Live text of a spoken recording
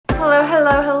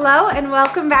Hello and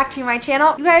welcome back to my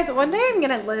channel. You guys, one day I'm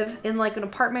gonna live in like an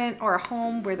apartment or a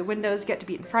home where the windows get to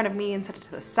be in front of me instead of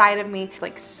to the side of me. It's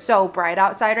like so bright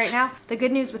outside right now. The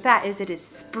good news with that is it is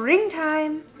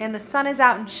springtime and the sun is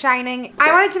out and shining.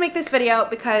 I wanted to make this video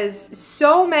because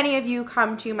so many of you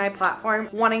come to my platform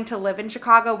wanting to live in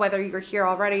Chicago, whether you're here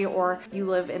already or you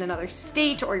live in another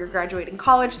state or you're graduating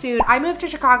college soon. I moved to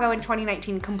Chicago in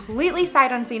 2019 completely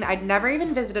sight unseen. I'd never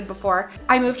even visited before.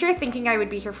 I moved here thinking I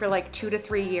would be here for like 2 to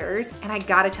 3 years. And I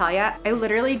gotta tell ya, I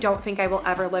literally don't think I will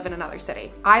ever live in another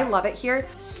city. I love it here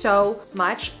so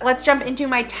much. Let's jump into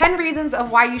my 10 reasons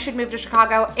of why you should move to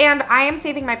Chicago. And I am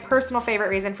saving my personal favorite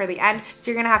reason for the end. So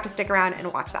you're gonna have to stick around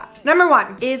and watch that. Number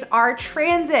 1 is our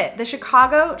transit. The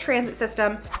Chicago transit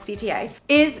system, CTA,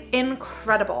 is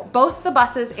incredible. Both the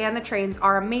buses and the trains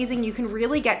are amazing. You can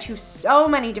really get to so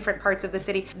many different parts of the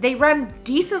city. They run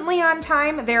decently on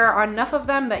time. There are enough of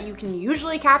them that you can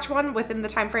usually catch one within the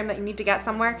time frame that you need to get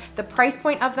somewhere. The price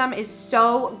point of them is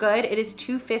so good. It is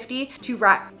 $2.50 to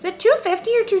ride. Is it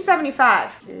 $2.50 or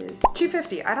 $2.75? It is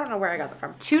 $2.50. I don't know where I got that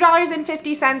from.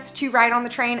 $2.50 to ride on the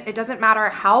train. It doesn't matter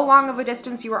how long of a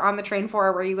distance you are on the train for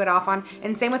or where you get off on.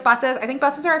 And same with buses. I think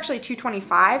buses are actually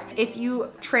 $2.25. If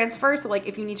you transfer, so like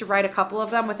if you need to ride a couple of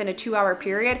them within a 2-hour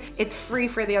period, it's free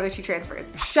for the other 2 transfers.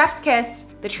 Chef's kiss.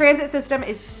 The transit system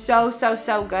is so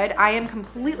good. I am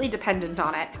completely dependent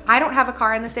on it. I don't have a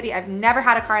car in the city. I've never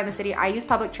had a car in the city. I use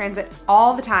public transit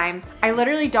all the time. I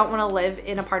literally don't want to live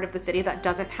in a part of the city that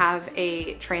doesn't have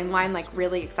a train line like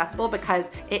really accessible,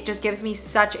 because it just gives me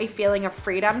such a feeling of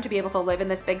freedom to be able to live in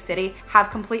this big city,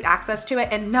 have complete access to it,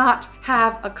 and not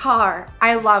have a car.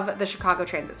 I love the Chicago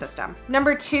transit system.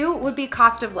 Number 2 would be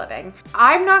cost of living.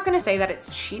 I'm not going to say that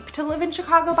it's cheap to live in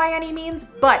Chicago by any means,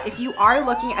 but if you are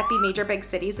looking at the major big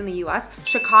cities in the US,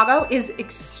 Chicago is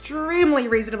extremely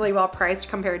reasonably well priced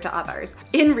compared to others.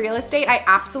 In real estate, I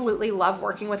absolutely love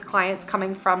working with clients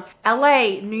coming from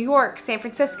LA, New York, San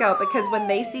Francisco, because when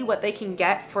they see what they can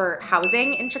get for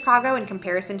housing in Chicago in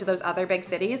comparison to those other big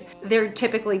cities, they're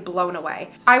typically blown away.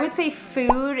 I would say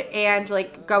food and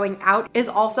like going out is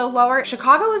also lower.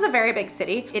 Chicago is a very big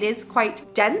city. It is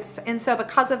quite dense. And so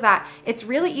because of that, it's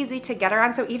really easy to get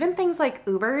around. So even things like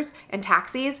Ubers and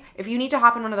taxis, if you need to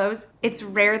hop in one of those, it's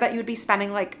rare that you would be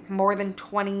spending like more than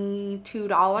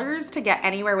 $22 to get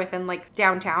anywhere within like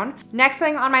downtown. Next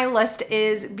thing on my list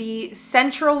is the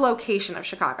central location of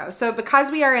Chicago. So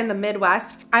because we are in the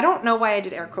Midwest, I don't know why I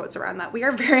did air quotes around that. We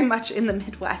are very much in the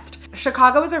Midwest.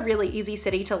 Chicago is a really easy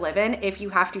city to live in if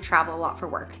you have to travel a lot for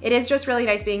work. It is just really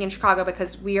nice being in Chicago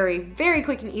because we are a very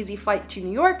quick and easy flight to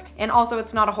New York, and also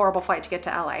it's not a horrible flight to get to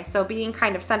LA. So being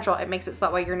kind of central, it makes it so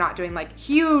that way you're not doing like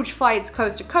huge flights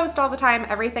coast to coast all the time.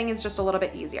 Everything is just a little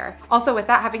bit easier. Also with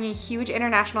that, having a huge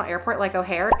international airport like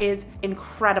O'Hare is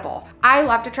incredible. I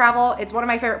love to travel. It's one of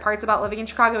my favorite parts about living in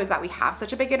Chicago is that we have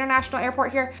such a big international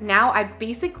airport here. Now I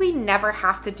basically never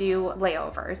have to do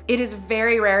layovers. It is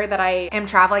very rare that I am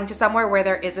traveling to somewhere where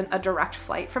there isn't a direct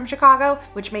flight from Chicago,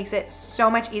 which makes it so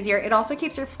much easier. It also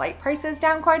keeps your flight prices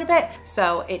down quite a bit.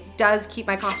 So it does keep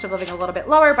my cost of living a little bit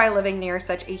lower by living near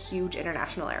such a huge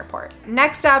international airport.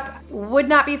 Next up, would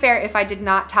not be fair if I did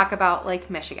not talk about Lake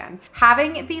Michigan.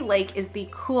 Having the lake is the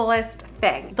coolest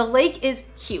thing. The lake is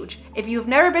huge. If you've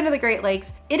never been to the Great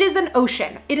Lakes, it is an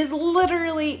ocean. It is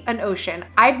literally an ocean.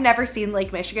 I'd never seen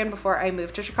Lake Michigan before I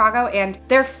moved to Chicago, and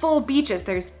they're full beaches.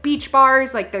 There's beach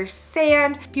bars, like there's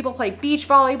sand, people play beach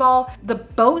volleyball. The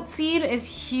boat scene is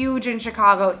huge in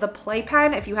Chicago. The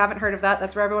Playpen, if you haven't heard of that,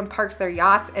 that's where everyone parks their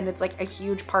yachts, and it's like a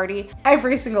huge party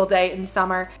every single day in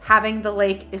summer. Having the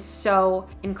lake is so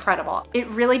incredible. It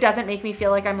really doesn't make me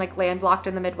feel like I'm like landlocked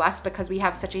in the Midwest because we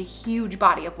have such a huge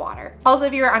body of water. Also,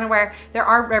 if you're unaware, there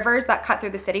are rivers that cut through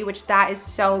the city, which that is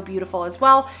so beautiful as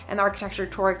well. And the architecture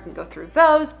tour can go through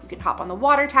those. You can hop on the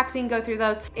water taxi and go through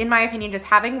those. In my opinion, just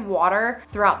having water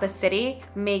throughout the city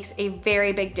makes a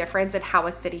very big difference in how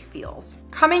a city feels.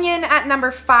 Coming in at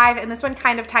number 5, and this one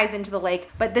kind of ties into the lake,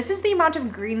 but this is the amount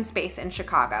of green space in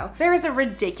Chicago. There is a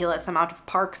ridiculous amount of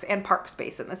parks and park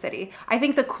space in the city. I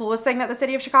think the coolest thing that the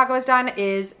city of Chicago has done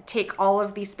is take all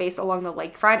of the space along the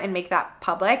lakefront and make that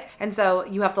public. And so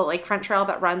you have the lakefront trail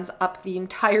that runs up the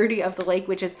entirety of the lake,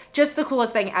 which is just the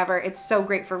coolest thing ever. It's so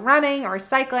great for running or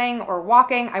cycling or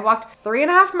walking. I walked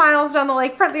 3.5 miles down the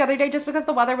lakefront the other day just because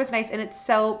the weather was nice and it's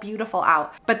so beautiful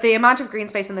out. But the amount of green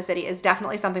space in the city is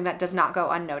definitely something that does not go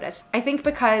unnoticed. I think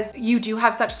because you do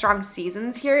have such strong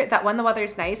seasons here that when the weather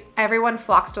is nice, everyone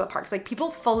flocks to the parks. Like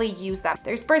people fully use them.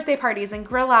 There's birthday parties and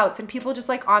grill outs and people just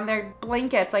like on their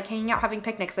blankets, like hanging out, having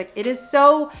picnics. Like it is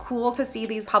so cool to see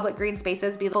these public public green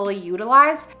spaces be fully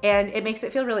utilized, and it makes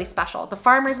it feel really special. The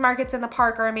farmers markets in the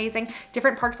park are amazing.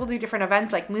 Different parks will do different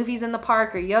events like movies in the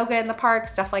park or yoga in the park,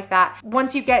 stuff like that.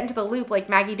 Once you get into the loop, like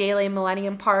Maggie Daly and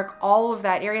Millennium Park, all of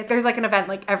that area, there's like an event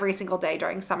like every single day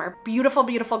during summer. Beautiful,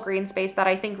 beautiful green space that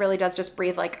I think really does just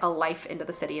breathe like a life into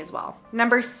the city as well.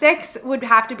 Number 6 would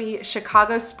have to be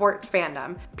Chicago sports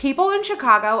fandom. People in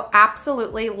Chicago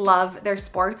absolutely love their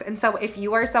sports, and so if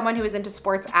you are someone who is into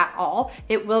sports at all,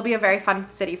 it will be a very fun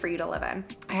city for you to live in.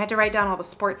 I had to write down all the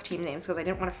sports team names because I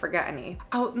didn't want to forget any.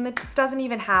 Oh, and it just doesn't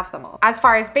even have them all. As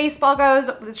far as baseball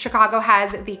goes, Chicago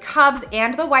has the Cubs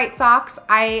and the White Sox.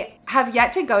 I have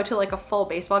yet to go to like a full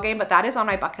baseball game, but that is on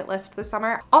my bucket list this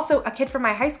summer. Also, a kid from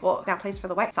my high school now plays for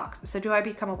the White Sox. So do I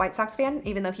become a White Sox fan,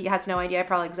 even though he has no idea I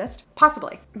probably exist?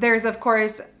 Possibly. There's of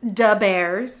course the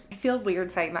Bears. I feel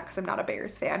weird saying that because I'm not a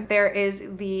Bears fan. There is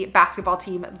the basketball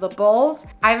team, the Bulls.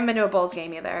 I haven't been to a Bulls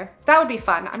game either. That would be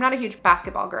fun. I'm not a huge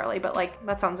basketball girly, but like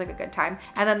that sounds like a good time.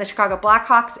 And then the Chicago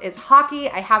Blackhawks is hockey.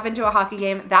 I have been to a hockey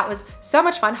game. That was so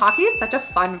much fun. Hockey is such a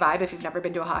fun vibe if you've never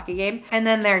been to a hockey game. And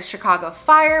then there's Chicago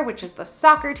Fire, which is the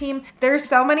soccer team. There's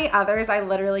so many others. I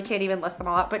literally can't even list them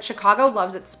all out, but Chicago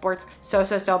loves its sports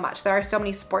so much. There are so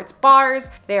many sports bars.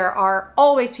 There are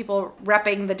always people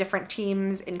repping the different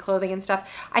teams in clothing and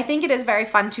stuff. I think it is very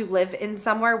fun to live in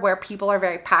somewhere where people are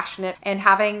very passionate, and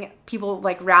having people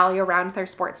like rally around their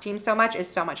sports team so much is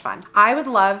so much fun. I would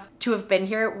love to have been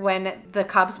here when the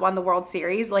Cubs won the World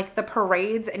Series, like the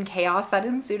parades and chaos that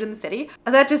ensued in the city.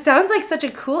 That just sounds like such a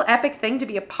cool, epic thing to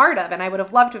be a part of, and I would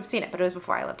have loved to have seen it, but it was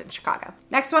before I lived in Chicago.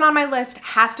 Next one on my list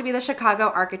has to be the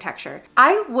Chicago architecture.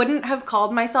 I wouldn't have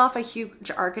called myself a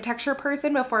huge architecture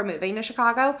person before moving to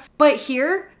Chicago, but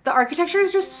here, the architecture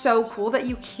is just so cool that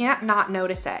you can't not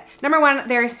notice it. Number 1,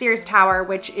 there's Sears Tower,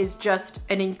 which is just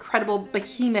an incredible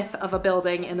behemoth of a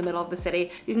building in the middle of the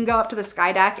city. You can go up to the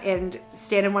sky deck and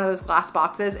stand in one of those glass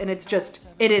boxes, and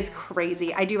it is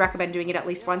crazy. I do recommend doing it at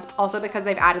least once, also because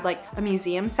they've added like a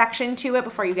museum section to it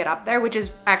before you get up there, which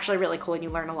is actually really cool, and you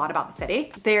learn a lot about the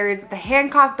city. There's the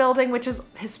Hancock Building, which is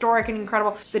historic and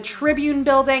incredible. The Tribune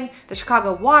Building, the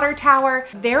Chicago Water Tower.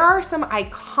 There are some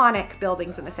iconic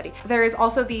buildings in the city. There is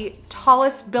also the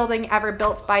tallest building ever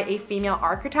built by a female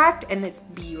architect, and it's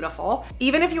beautiful.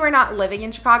 Even if you are not living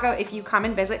in Chicago, if you come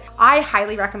and visit, I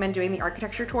highly recommend doing the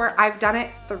architecture tour. I've done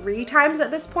it 3 times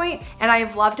at this point, and I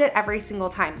have loved it every single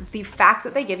time. The facts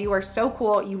that they give you are so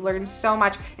cool. You learn so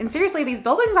much, and seriously, these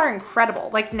buildings are incredible.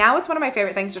 Like now it's one of my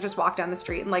favorite things to just walk down the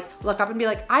street and like look up and be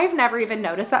like, I've never even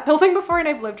noticed that building before, and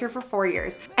I've lived here for 4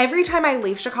 years. Every time I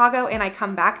leave Chicago and I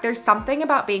come back, there's something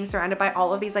about being surrounded by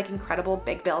all of these like incredible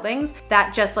big buildings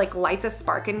that just like lights a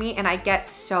spark in me, and I get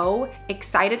so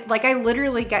excited. Like I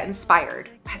literally get inspired.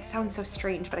 That sounds so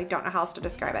strange, but I don't know how else to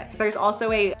describe it. There's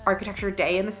also a architecture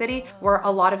day in the city where a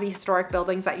lot of the historic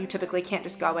buildings that you typically can't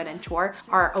just go in and tour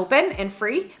are open and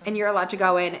free, and you're allowed to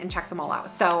go in and check them all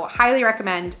out. So highly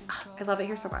recommend. I love it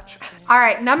here so much. All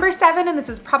right, number 7, and this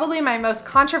is probably my most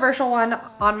controversial one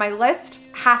on my list,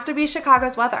 has to be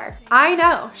Chicago's weather. I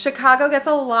know Chicago gets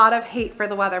a lot of hate for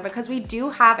the weather because we do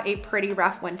have a pretty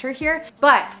rough winter here,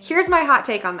 but here's my hot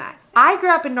take on that. I grew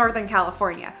up in Northern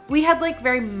California. We had like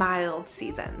very mild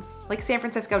seasons, like San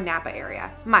Francisco, Napa area.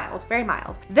 Mild, very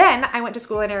mild. Then I went to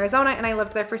school in Arizona and I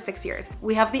lived there for 6 years.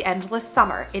 We have the endless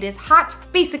summer. It is hot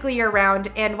basically year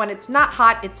round, and when it's not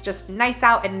hot, it's just nice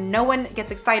out and no one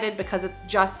gets excited because it's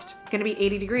just gonna be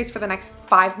 80 degrees for the next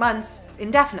 5 months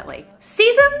indefinitely.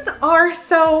 Seasons are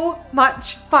so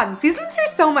much fun. Seasons are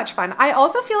so much fun. I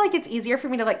also feel like it's easier for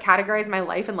me to like categorize my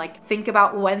life and like think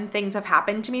about when things have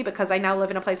happened to me because I now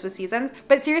live in a place with seasons.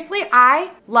 But seriously,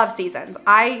 I love seasons.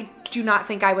 I do not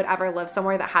think I would ever live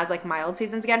somewhere that has like mild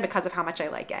seasons again because of how much I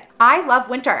like it. I love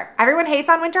winter. Everyone hates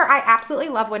on winter. I absolutely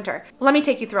love winter. Let me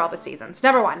take you through all the seasons.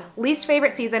 Number 1, least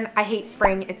favorite season. I hate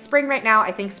spring. It's spring right now.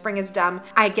 I think spring is dumb.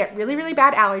 I get really, really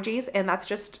bad allergies, and that's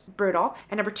just brutal.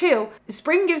 And number 2,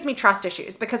 spring gives me trust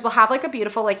issues because we'll have like a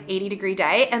beautiful like 80-degree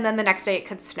day, and then the next day it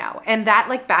could snow. And that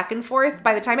like back and forth,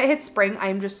 by the time it hits spring,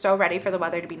 I'm just so ready for the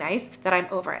weather to be nice that I'm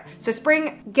over it. So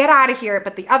spring, get out of here.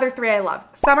 But the other 3 I love.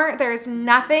 Summer, there's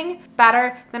nothing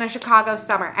better than a Chicago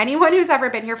summer. Anyone who's ever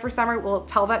been here for summer will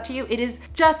tell that to you. It is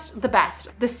just the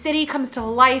best. The city comes to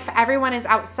life. Everyone is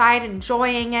outside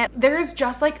enjoying it. There's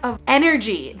just like an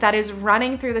energy that is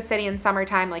running through the city in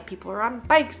summertime. Like people are on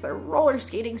bikes, they're roller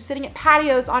skating, sitting at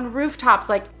patios, on rooftops.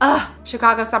 Like,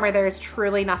 Chicago summer, there is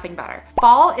truly nothing better.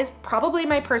 Fall is probably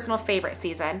my personal favorite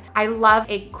season. I love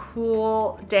a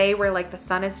cool day where like the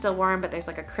sun is still warm, but there's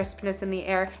like a crispness in the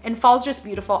air. And fall's just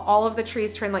beautiful. All of the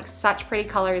trees turn like such pretty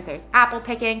colors. there's apple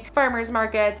picking, farmers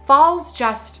markets. Fall's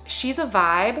just, she's a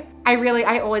vibe.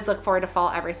 I always look forward to fall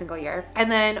every single year. And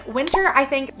then winter, I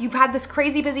think you've had this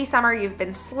crazy busy summer. You've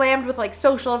been slammed with like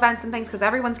social events and things because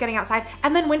everyone's getting outside.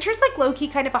 And then winter's like low-key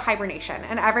kind of a hibernation,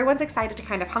 and everyone's excited to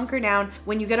kind of hunker down.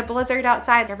 When you get a blizzard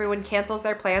outside, everyone cancels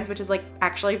their plans, which is like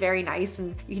actually very nice.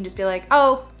 And you can just be like,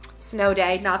 oh, snow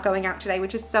day, not going out today,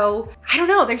 which is so, I don't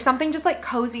know, there's something just like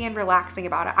cozy and relaxing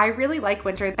about it. I really like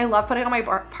winter. I love putting on my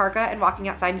parka and walking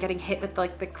outside and getting hit with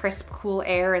like the crisp, cool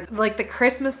air and like the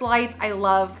Christmas lights. I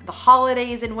love the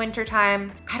holidays in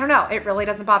wintertime. I don't know, it really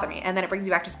doesn't bother me. And then it brings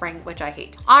you back to spring, which I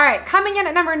hate. All right, coming in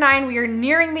at number 9, we are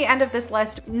nearing the end of this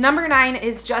list. Number 9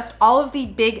 is just all of the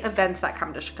big events that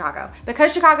come to Chicago.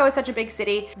 Because Chicago is such a big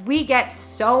city, we get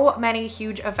so many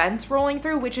huge events rolling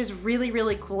through, which is really,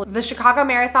 really cool. The Chicago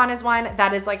Marathon is one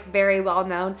that is like very well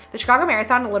known. The Chicago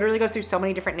Marathon literally goes through so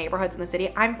many different neighborhoods in the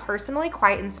city. I'm personally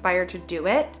quite inspired to do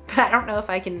it, but I don't know if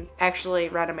I can actually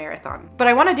run a marathon. But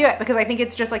I want to do it because I think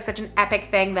it's just like such an epic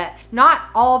thing that not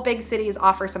all big cities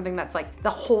offer something that's like the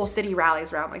whole city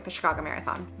rallies around, like the Chicago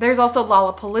Marathon. There's also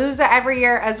Lollapalooza every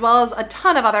year, as well as a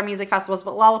ton of other music festivals,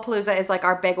 but Lollapalooza is like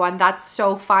our big one. That's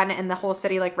so fun, and the whole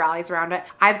city like rallies around it.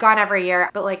 I've gone every year,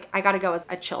 but like I gotta go as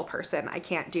a chill person. I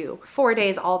can't do 4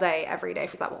 days all day every day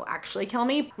because that will actually kill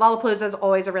me. Lollapalooza is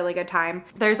always a really good time.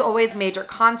 There's always major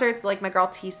concerts, like my girl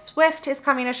T Swift is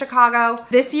coming to Chicago.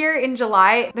 This year in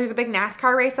July, there's a big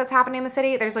NASCAR race that's happening in the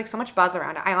city. There's like so much buzz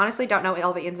around it. I honestly don't know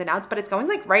all the ins and outs, but it's going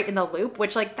like right in the loop,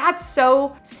 which like that's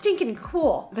so stinking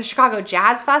cool. The Chicago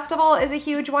Jazz Festival is a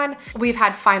huge one. We've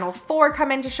had Final Four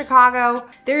come into Chicago.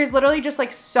 There's literally just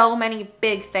like so many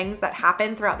big things that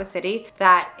happen throughout the city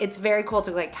that it's very cool to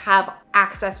like have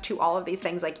access to all of these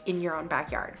things like in your own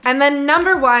backyard. And then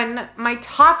number 1, my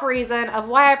top reason of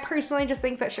why I personally just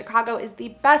think that Chicago is the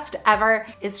best ever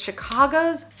is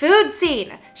Chicago's food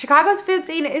scene. Chicago's food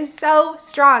scene is so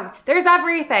strong. There's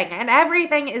everything, and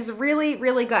everything is really,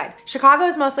 really good. Chicago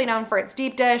is mostly known for its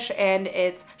deep dish and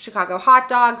its Chicago hot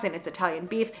dogs and its Italian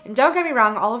beef. And don't get me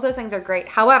wrong, all of those things are great.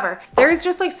 However, there is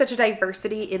just like such a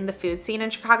diversity in the food scene in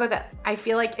Chicago that I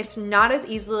feel like it's not as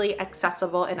easily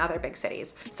accessible in other big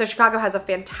cities. So Chicago has a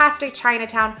fantastic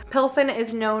Chinatown. Pilsen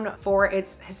is known for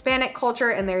its Hispanic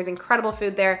culture, and there's incredible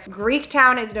food there.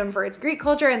 Greektown is known for its Greek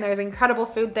culture, and there's incredible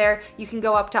food there. You can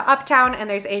go up to Uptown, and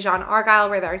there's Asia on Argyle,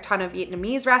 where there are a ton of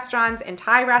Vietnamese restaurants and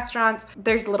Thai restaurants.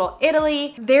 There's Little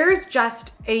Italy. There's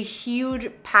just a huge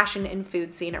passion in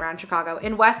food scene around Chicago.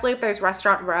 In West Loop, there's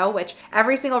Restaurant Row, which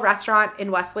every single restaurant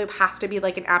in West Loop has to be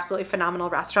like an absolutely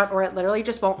phenomenal restaurant, or it literally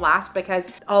just won't last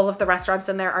because all of the restaurants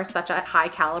in there are such a high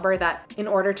caliber that in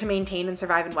order to maintain and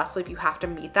survive in West Loop, you have to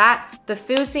meet that. The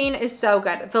food scene is so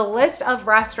good. The list of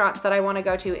restaurants that I want to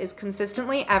go to is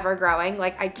consistently ever growing.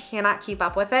 Like I cannot keep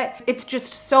up with it. It's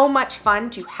just so much fun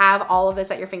to have all of this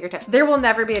at your fingertips. There will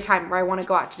never be a time where I want to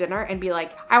go out to dinner and be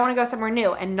like, I want to go somewhere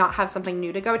new and not have something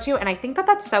new to go to. And I think that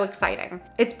that's so exciting.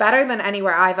 It's better than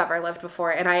anywhere I've ever lived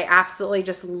before. And I absolutely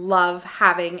just love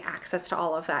having access to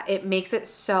all of that. It makes it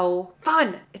so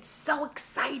fun. It's so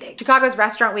exciting. Chicago's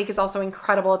Restaurant Week is also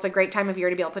incredible. It's a great time of year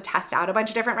to be able to test out a bunch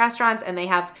of different restaurants, and they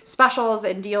have specials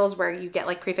and deals where you get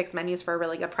like prefix menus for a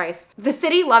really good price. The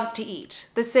city loves to eat.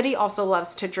 The city also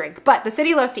loves to drink, but the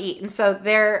city loves to eat. And so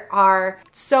there are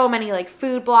so many like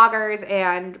food bloggers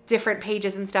and different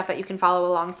pages and stuff that you can follow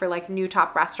along for like new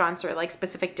top restaurants or like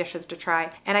specific dishes to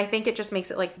try. And I think it just makes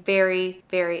it like very,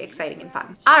 very exciting and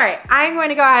fun. All right, I'm going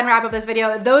to go ahead and wrap up this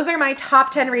video. Those are my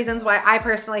top 10 reasons why I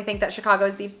personally think that Chicago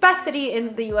is the best city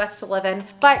in the US to live in.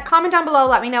 But comment down below,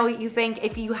 let me know what you think.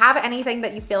 If you have anything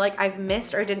that you feel like I've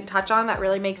missed or didn't touch on that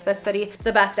really makes this city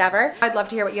the best ever, I'd love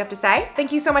to hear what you have to say.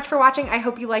 Thank you so much for watching. I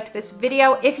hope you liked this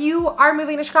video. If you are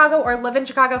moving to Chicago or live in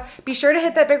Chicago, be sure to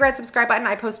hit that big red subscribe button.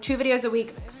 I post 2 videos a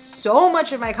week. So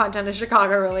much of my content is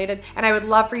Chicago related, and I would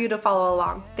love for you to follow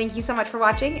along. Thank you so much for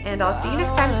watching, and I'll see you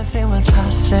next time.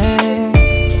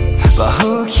 But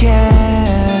who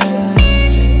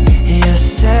cares? You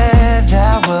said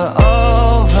that